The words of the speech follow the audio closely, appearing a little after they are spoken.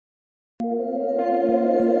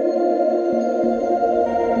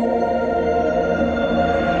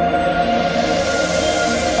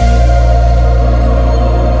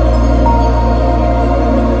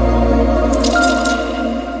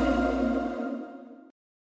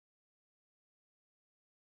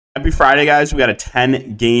Happy Friday, guys. We got a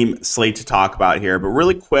 10-game slate to talk about here. But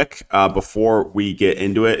really quick, before we get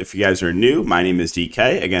into it, if you guys are new, my name is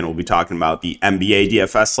DK. Again, we'll be talking about the NBA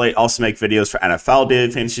DFS slate. Also make videos for NFL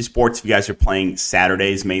daily fantasy sports. If you guys are playing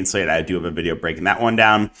Saturday's main slate, I do have a video breaking that one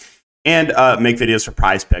down. And make videos for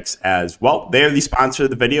Prize Picks as well. They are the sponsor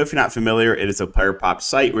of the video. If you're not familiar, it is a player prop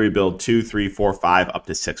site where you build 2, 3, 4, 5, up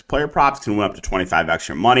to 6 player props. Can win up to 25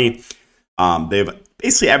 extra money. They have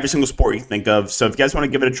basically every single sport you can think of. So if you guys want to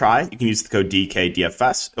give it a try, you can use the code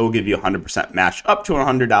DKDFS. It will give you 100% match up to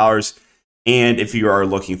 $100. And if you are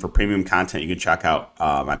looking for premium content, you can check out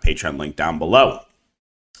my Patreon link down below.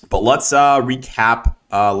 But let's recap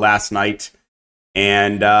last night.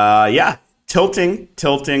 And tilting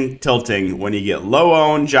when you get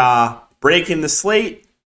low-owned Ja, breaking the slate.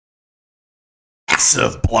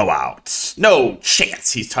 Massive blowout. No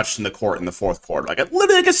chance he's touching the court in the fourth quarter.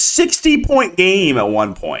 Literally like a 60-point game at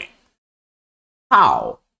one point.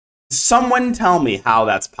 How? Someone tell me how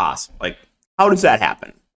that's possible. How does that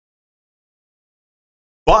happen?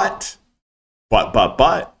 But,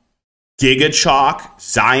 Giga Chalk,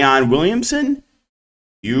 Zion Williamson,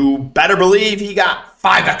 you better believe he got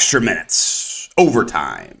 5 extra minutes.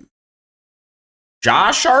 Overtime.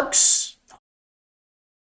 Ja Sharks,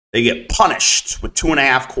 they get punished with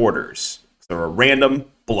 2.5 quarters. They're a random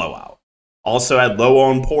blowout. Also had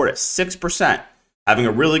low-owned Portis, 6%. Having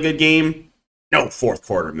a really good game. No fourth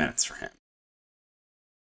quarter minutes for him.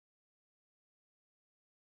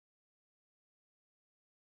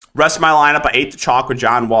 Rest of my lineup, I ate the chalk with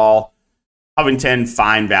John Wall. Covington,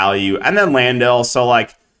 fine value. And then Landale. So,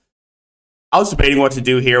 I was debating what to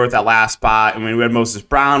do here with that last spot. I mean, we had Moses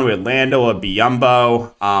Brown, we had Lando, a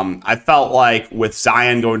Biyombo. I felt like with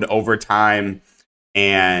Zion going to overtime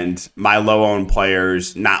and my low-owned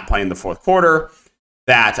players not playing the fourth quarter,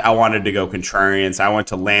 that I wanted to go contrarian. So I went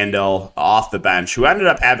to Lando off the bench, who ended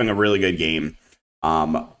up having a really good game.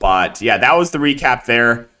 But yeah, that was the recap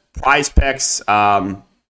there. Prize Picks,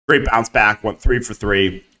 great bounce back, went 3 for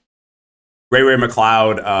 3. Ray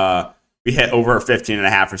McLeod, we hit over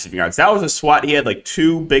 15.5 receiving yards. That was a sweat. He had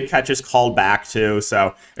 2 big catches called back too,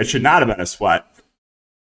 so it should not have been a sweat.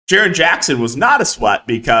 Jared Jackson was not a sweat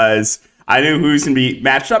because I knew who he was going to be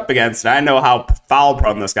matched up against, and I know how foul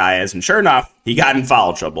prone this guy is, and sure enough, he got in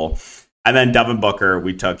foul trouble. And then Devin Booker,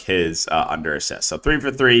 we took his under assist. So 3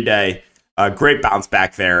 for 3 day. Great bounce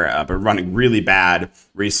back there, but running really bad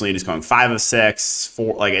recently, just going 5 of 6,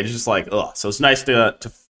 4. It's just ugh. So it's nice to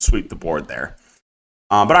sweep the board there.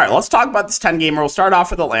 But all right, let's talk about this 10-gamer. We'll start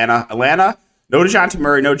off with Atlanta. No DeJounte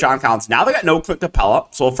Murray, no John Collins. Now they got no Clint Capella.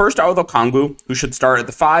 So we'll first start with Okongwu, who should start at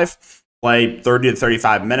the 5, play 30 to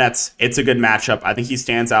 35 minutes. It's a good matchup. I think he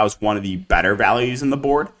stands out as one of the better values in the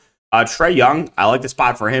board. Trae Young, I like the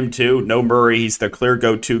spot for him too. No Murray, he's the clear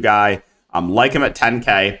go-to guy. Like him at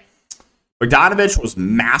 10K. Bogdanovich was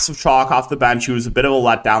massive chalk off the bench. He was a bit of a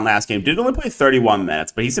letdown last game. Did only play 31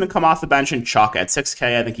 minutes, but he's going to come off the bench and chuck at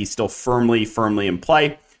 6K. I think he's still firmly in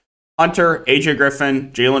play. Hunter, AJ Griffin,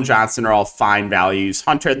 Jalen Johnson are all fine values.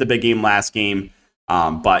 Hunter had the big game last game.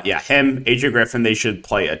 But yeah, him, AJ Griffin, they should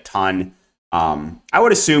play a ton. I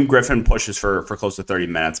would assume Griffin pushes for close to 30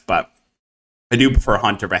 minutes, but I do prefer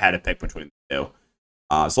Hunter if I had to pick between the two.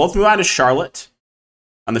 So let's move on to Charlotte.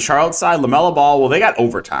 On the Charlotte side, LaMelo Ball, well, they got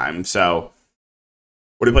overtime. So,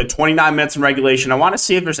 would he play 29 minutes in regulation? I want to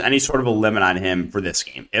see if there's any sort of a limit on him for this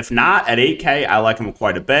game. If not, at 8K, I like him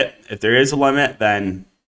quite a bit. If there is a limit, then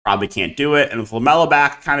probably can't do it. And with LaMelo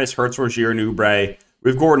back, it kind of just hurts Rozier and Oubre.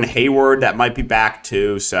 We have Gordon Hayward that might be back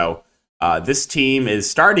too. So, this team is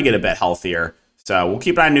starting to get a bit healthier. So, we'll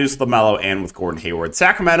keep an eye on news with LaMelo and with Gordon Hayward.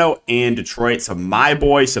 Sacramento and Detroit. So, my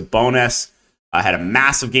boy, Sabonis. Had a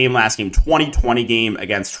massive game last game, 20-20 game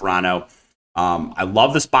against Toronto. I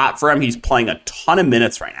love the spot for him. He's playing a ton of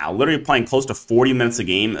minutes right now, literally playing close to 40 minutes a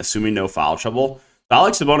game, assuming no foul trouble. So I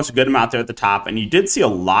like Sabonis a good amount there at the top. And you did see a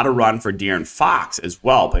lot of run for De'Aaron Fox as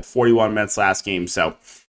well, played 41 minutes last game. So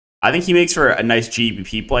I think he makes for a nice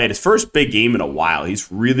GBP play. At his first big game in a while, he's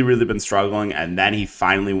really been struggling, and then he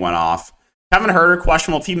finally went off. Kevin Huerter,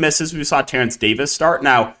 questionable. If he misses, we saw Terrence Davis start.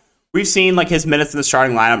 Now, we've seen his minutes in the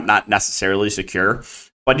starting lineup not necessarily secure,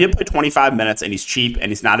 but he did play 25 minutes, and he's cheap,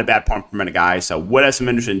 and he's not a bad point per minute guy. So would have some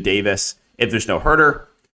interest in Davis if there's no Huerter.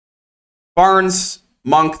 Barnes,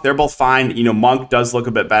 Monk, they're both fine. Monk does look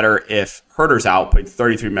a bit better if Huerter's out. Played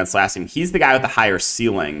 33 minutes last game. He's the guy with the higher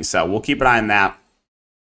ceiling, so we'll keep an eye on that.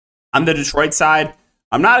 On the Detroit side,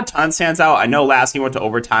 I'm not a ton stands out. I know last game went to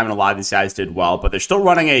overtime, and a lot of these guys did well, but they're still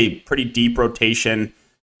running a pretty deep rotation.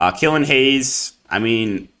 Killian Hayes,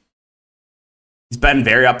 he's been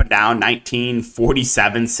very up and down, 19,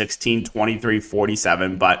 47, 16, 23,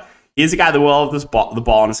 47, but he He's a guy that will have the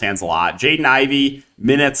ball in his hands a lot. Jaden Ivey,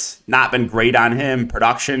 minutes, not been great on him.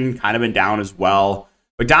 Production, kind of been down as well.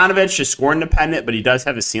 Bogdanovich is score independent, but he does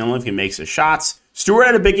have a ceiling if he makes his shots. Stewart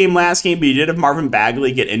had a big game last game, but he did have Marvin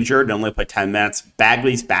Bagley get injured and only play 10 minutes.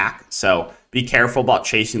 Bagley's back, so be careful about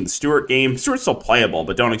chasing the Stewart game. Stewart's still playable,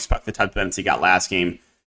 but don't expect the 10 minutes he got last game. And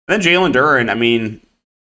then Jalen Duren,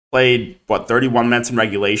 played, 31 minutes in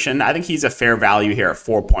regulation. I think he's a fair value here at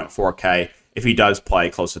 4.4K if he does play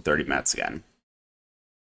close to 30 minutes again.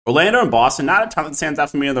 Orlando and Boston, not a ton that stands out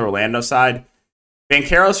for me on the Orlando side.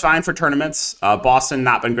 Banchero's fine for tournaments. Boston,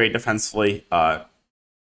 not been great defensively.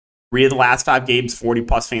 3 of the last 5 games,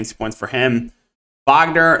 40-plus fantasy points for him.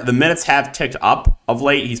 Wagner, the minutes have ticked up of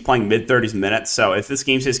late. He's playing mid-30s minutes, so if this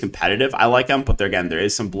game stays competitive, I like him, but there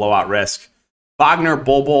is some blowout risk. Wagner,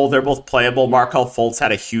 Bol, they're both playable. Markelle Fultz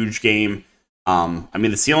had a huge game.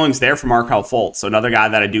 The ceiling's there for Markelle Fultz, so another guy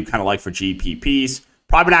that I do kind of like for GPPs.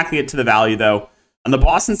 Probably not going to get to the value, though. On the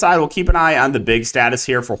Boston side, we'll keep an eye on the big status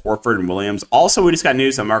here for Horford and Williams. Also, we just got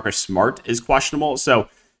news that Marcus Smart is questionable, so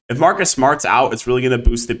if Marcus Smart's out, it's really going to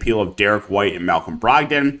boost the appeal of Derek White and Malcolm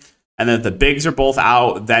Brogdon. And then if the bigs are both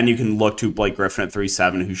out, then you can look to Blake Griffin at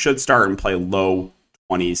 3.7, who should start and play low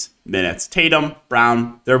 20s minutes. Tatum,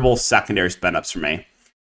 Brown, they're both secondary spend-ups for me.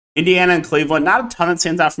 Indiana and Cleveland, not a ton that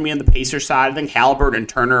stands out for me on the Pacers side. I think Halliburton and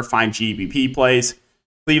Turner are fine GBP plays.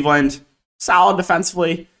 Cleveland, solid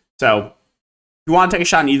defensively. So if you want to take a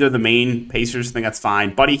shot on either of the main Pacers, I think that's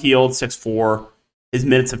fine. Buddy Hield, 6'4". His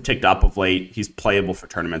minutes have ticked up of late. He's playable for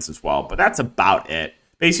tournaments as well. But that's about it.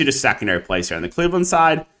 Basically just secondary plays here. On the Cleveland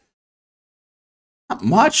side, not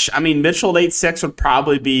much. Mitchell at 8.6 would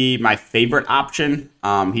probably be my favorite option.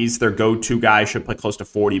 He's their go-to guy. Should play close to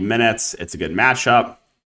 40 minutes. It's a good matchup.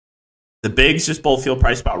 The bigs just both feel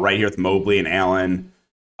priced about right here with Mobley and Allen.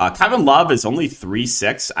 Kevin Love is only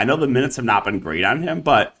 3.6. I know the minutes have not been great on him,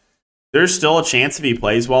 but there's still a chance if he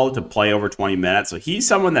plays well to play over 20 minutes. So he's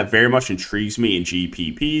someone that very much intrigues me in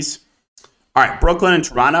GPPs. All right, Brooklyn and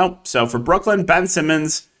Toronto. So for Brooklyn, Ben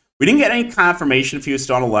Simmons, we didn't get any confirmation if he was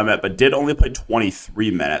still on a limit, but did only play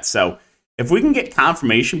 23 minutes. So if we can get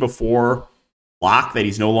confirmation before lock that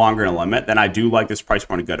he's no longer in a limit, then I do like this price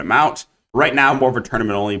point a good amount. Right now, more of a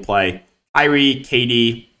tournament-only play. Kyrie,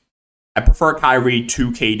 KD. I prefer Kyrie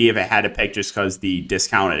to KD if I had to pick just because the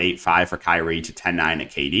discount at 8.5 for Kyrie to 10.9 at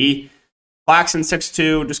KD. Claxton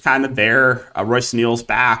 6'2", just kind of there. Royce Neal's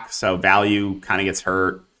back, so value kind of gets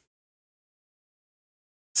hurt.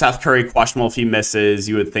 Seth Curry, questionable if he misses.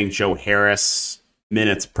 You would think Joe Harris,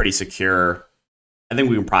 minutes pretty secure. I think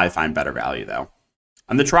we can probably find better value, though.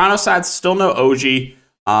 On the Toronto side, still no OG.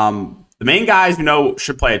 The main guys we know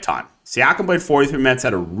should play a ton. Siakam played 43 minutes,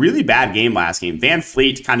 had a really bad game last game. Van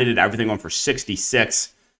Fleet kind of did everything, went for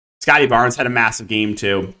 66. Scotty Barnes had a massive game,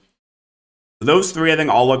 too. Those three, I think,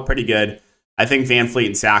 all look pretty good. I think Van Fleet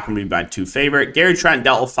and Siakam would be my 2 favorite. Gary Trent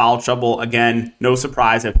dealt with foul trouble. Again, no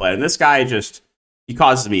surprise I played. And this guy he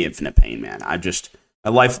causes me infinite pain, man.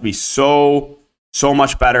 My life would be so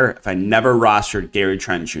much better if I never rostered Gary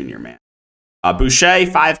Trent Jr., man. Boucher,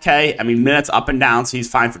 5K. Minutes up and down, so he's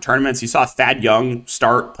fine for tournaments. You saw Thad Young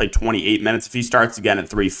start, play 28 minutes. If he starts again at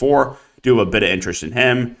 3-4, do have a bit of interest in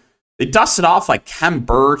him. They dusted off Kem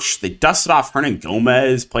Birch. They dusted off Hernan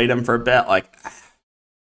Gomez, played him for a bit.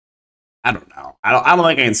 I don't know. I don't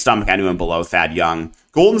think I can stomach anyone below Thad Young.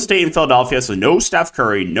 Golden State and Philadelphia, so no Steph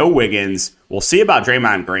Curry, no Wiggins. We'll see about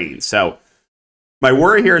Draymond Green. So my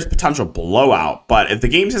worry here is potential blowout, but if the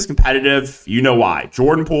game's as competitive, you know why.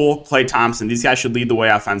 Jordan Poole, Klay Thompson, these guys should lead the way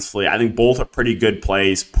offensively. I think both are pretty good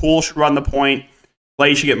plays. Poole should run the point.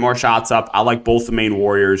 Klay should get more shots up. I like both the main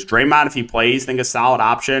Warriors. Draymond, if he plays, I think a solid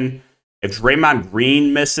option. If Draymond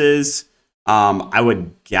Green misses, I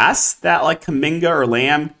would guess that Kuminga or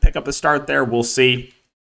Lamb pick up a start there. We'll see.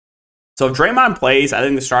 So if Draymond plays, I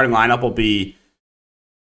think the starting lineup will be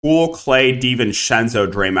Poole, Klay,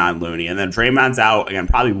 DiVincenzo, Draymond, Looney. And then Draymond's out, again,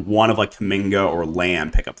 probably one of Kuminga or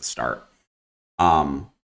Lamb pick up the start.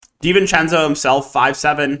 DiVincenzo himself,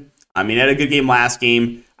 5'7". He had a good game last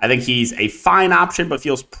game. I think he's a fine option, but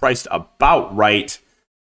feels priced about right.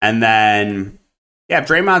 And then, if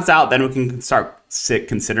Draymond's out, then we can start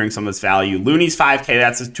considering some of this value. Looney's 5K,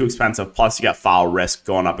 that's too expensive. Plus, you got foul risk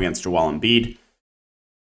going up against Joel Embiid.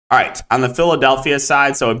 All right, on the Philadelphia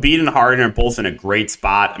side, so Embiid and Harden are both in a great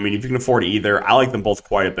spot. If you can afford either, I like them both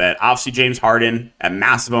quite a bit. Obviously, James Harden at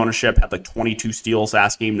massive ownership had 22 steals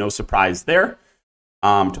last game. No surprise there.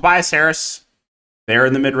 Tobias Harris, they're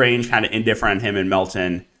in the mid-range, kind of indifferent on him and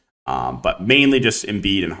Melton, but mainly just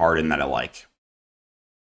Embiid and Harden that I like.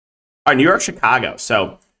 All right, New York, Chicago.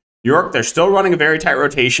 So New York, they're still running a very tight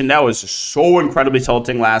rotation. That was so incredibly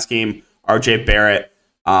tilting last game. RJ Barrett,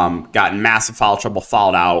 Got in massive foul trouble,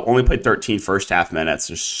 fouled out, only played 13 first half minutes.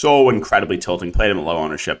 They're so incredibly tilting, played him at low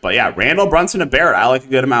ownership. But yeah, Randall, Brunson, and Barrett, I like a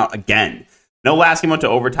good amount again. No last game went to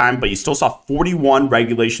overtime, but you still saw 41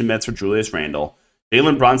 regulation minutes for Julius Randle.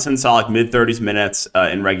 Jalen Brunson saw like mid-30s minutes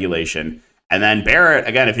in regulation. And then Barrett,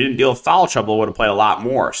 again, if he didn't deal with foul trouble, would have played a lot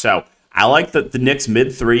more. So I like the Knicks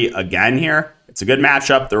mid-3 again here. It's a good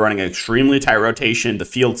matchup. They're running an extremely tight rotation. The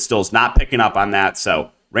field still is not picking up on that.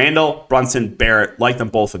 So Randall, Brunson, Barrett, like them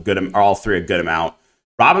both all three a good amount.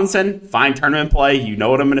 Robinson, fine tournament play. You know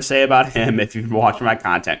what I'm going to say about him if you've been watching my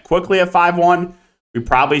content. Quickly at 5-1, we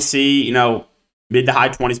probably see, mid to high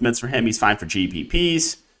 20s minutes for him. He's fine for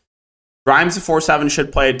GPPs. Grimes at 4-7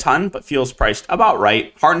 should play a ton, but feels priced about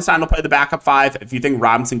right. Hartenstein will play the backup 5. If you think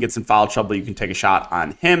Robinson gets in foul trouble, you can take a shot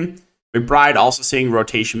on him. McBride also seeing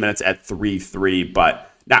rotation minutes at 3-3,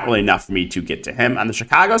 but not really enough for me to get to him. On the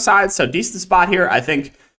Chicago side, so decent spot here. I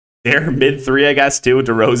think they're mid-3, I guess, too.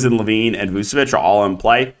 DeRozan, Levine, and Vucevic are all in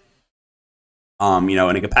play. In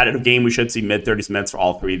a competitive game, we should see mid-30s minutes for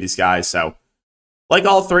all three of these guys. So, like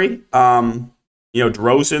all three.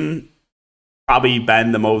 DeRozan probably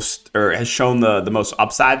been the most, or has shown the most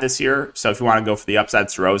upside this year. So if you want to go for the upside,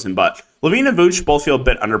 it's DeRozan. But Levine and Vooch both feel a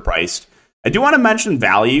bit underpriced. I do want to mention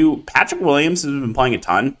value. Patrick Williams has been playing a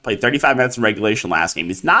ton. Played 35 minutes in regulation last game.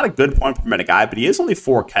 He's not a good point per minute guy, but he is only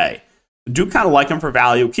 4K. I do kind of like him for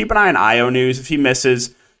value. Keep an eye on IO news. If he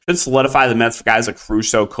misses, should solidify the minutes for guys like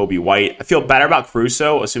Caruso, Kobe White. I feel better about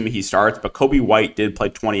Caruso, assuming he starts, but Kobe White did play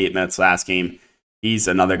 28 minutes last game. He's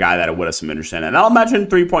another guy that I would have some interest in. And I'll mention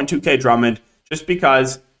 3.2K Drummond, just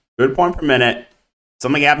because good point per minute.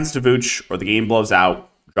 Something happens to Vooch or the game blows out,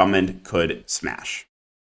 Drummond could smash.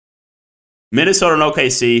 Minnesota and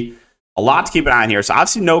OKC, a lot to keep an eye on here. So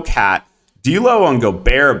obviously no Cat. D'Lo and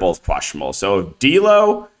Gobert are both questionable. So if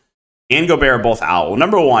D'Lo and Gobert are both out, well,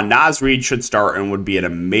 number one, Naz Reid should start and would be an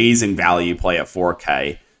amazing value play at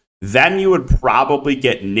 4K. Then you would probably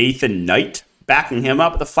get Nathan Knight backing him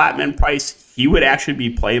up at the flatman price. He would actually be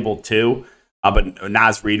playable too. But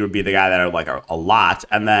Naz Reid would be the guy that I would like a lot.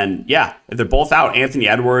 And then, if they're both out, Anthony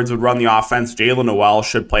Edwards would run the offense. Jalen Noel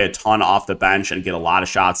should play a ton off the bench and get a lot of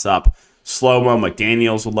shots up. Slow-mo,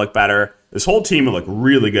 McDaniels would look better. This whole team would look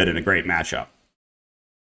really good in a great matchup.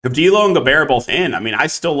 If D'Lo and Gobert are both in, I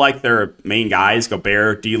still like their main guys,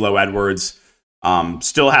 Gobert, D'Lo, Edwards.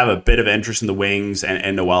 Still have a bit of interest in the wings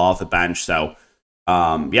and Noel off the bench. So,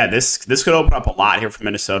 this could open up a lot here for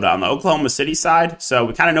Minnesota on the Oklahoma City side. So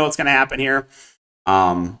we kind of know what's going to happen here.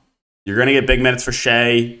 You're going to get big minutes for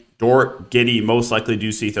Shea. Dort, Giddey most likely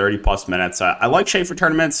do see 30-plus minutes. I like Shea for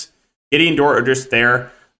tournaments. Giddey and Dort are just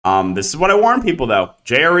there. This is what I warn people, though.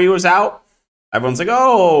 JRE was out. Everyone's like,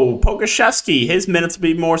 oh, Pokusevski, his minutes will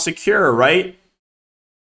be more secure, right?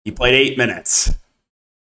 He played 8 minutes.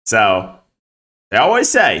 So they always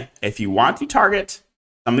say, if you want to target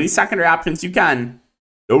some of these secondary options, you can.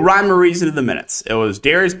 No rhyme or reason to the minutes. It was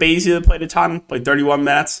Darius Bazley that played a ton, played 31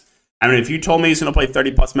 minutes. If you told me he's going to play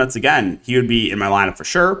 30-plus minutes again, he would be in my lineup for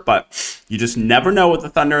sure. But you just never know with the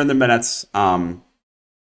Thunder and the minutes.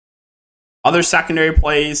 Other secondary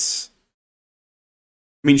plays.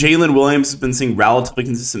 Jalen Williams has been seeing relatively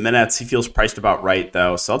consistent minutes. He feels priced about right,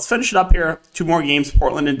 though. So let's finish it up here. 2 more games,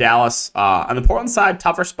 Portland and Dallas. On the Portland side,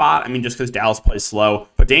 tougher spot. Just because Dallas plays slow.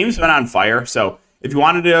 But Dame's been on fire. So if you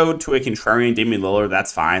wanted to go to a contrarian Damian Lillard,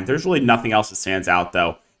 that's fine. There's really nothing else that stands out,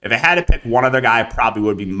 though. If I had to pick one other guy, it probably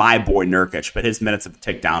would be my boy Nurkic, but his minutes have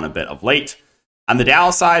ticked down a bit of late. On the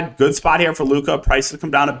Dallas side, good spot here for Luka. Prices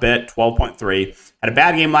come down a bit, 12.3. Had a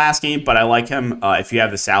bad game last game, but I like him if you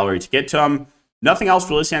have the salary to get to him. Nothing else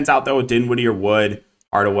really stands out, though, with Dinwiddie or Wood,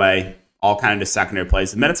 Hardaway, all kind of just secondary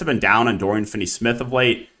plays. The minutes have been down on Dorian Finney-Smith of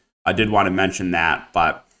late. I did want to mention that,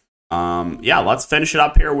 but let's finish it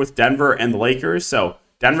up here with Denver and the Lakers. So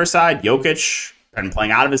Denver side, Jokic been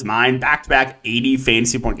playing out of his mind. Back-to-back 80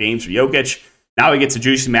 fantasy point games for Jokic. Now he gets a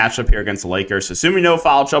juicy matchup here against the Lakers. So assuming no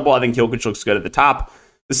foul trouble, I think Jokic looks good at the top.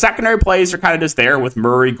 The secondary plays are kind of just there with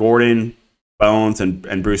Murray, Gordon, Bones,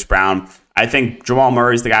 and Bruce Brown. I think Jamal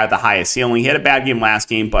Murray's the guy with the highest ceiling. He had a bad game last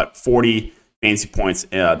game, but 40 fantasy points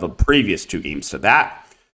the previous 2 games to that.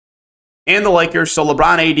 And the Lakers, so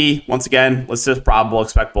LeBron, AD, once again, let's just probable,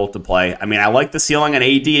 expect both to play. I like the ceiling on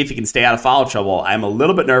AD if he can stay out of foul trouble. I'm a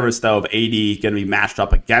little bit nervous, though, of AD going to be matched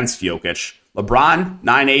up against Jokic. LeBron,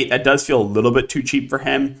 9-8, that does feel a little bit too cheap for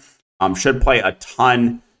him. Should play a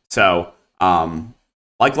ton. So,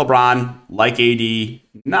 like LeBron, like AD,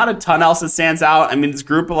 not a ton else that stands out. This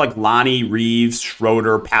group of like Lonnie, Reeves,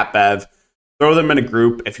 Schroeder, Pat Bev, throw them in a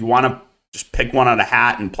group. If you want to just pick one out of a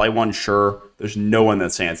hat and play one, sure. There's no one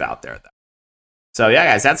that stands out there, though. So yeah,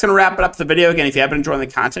 guys, that's going to wrap it up for the video. Again, if you have been enjoying the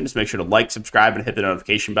content, just make sure to like, subscribe, and hit the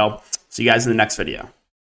notification bell. See you guys in the next video.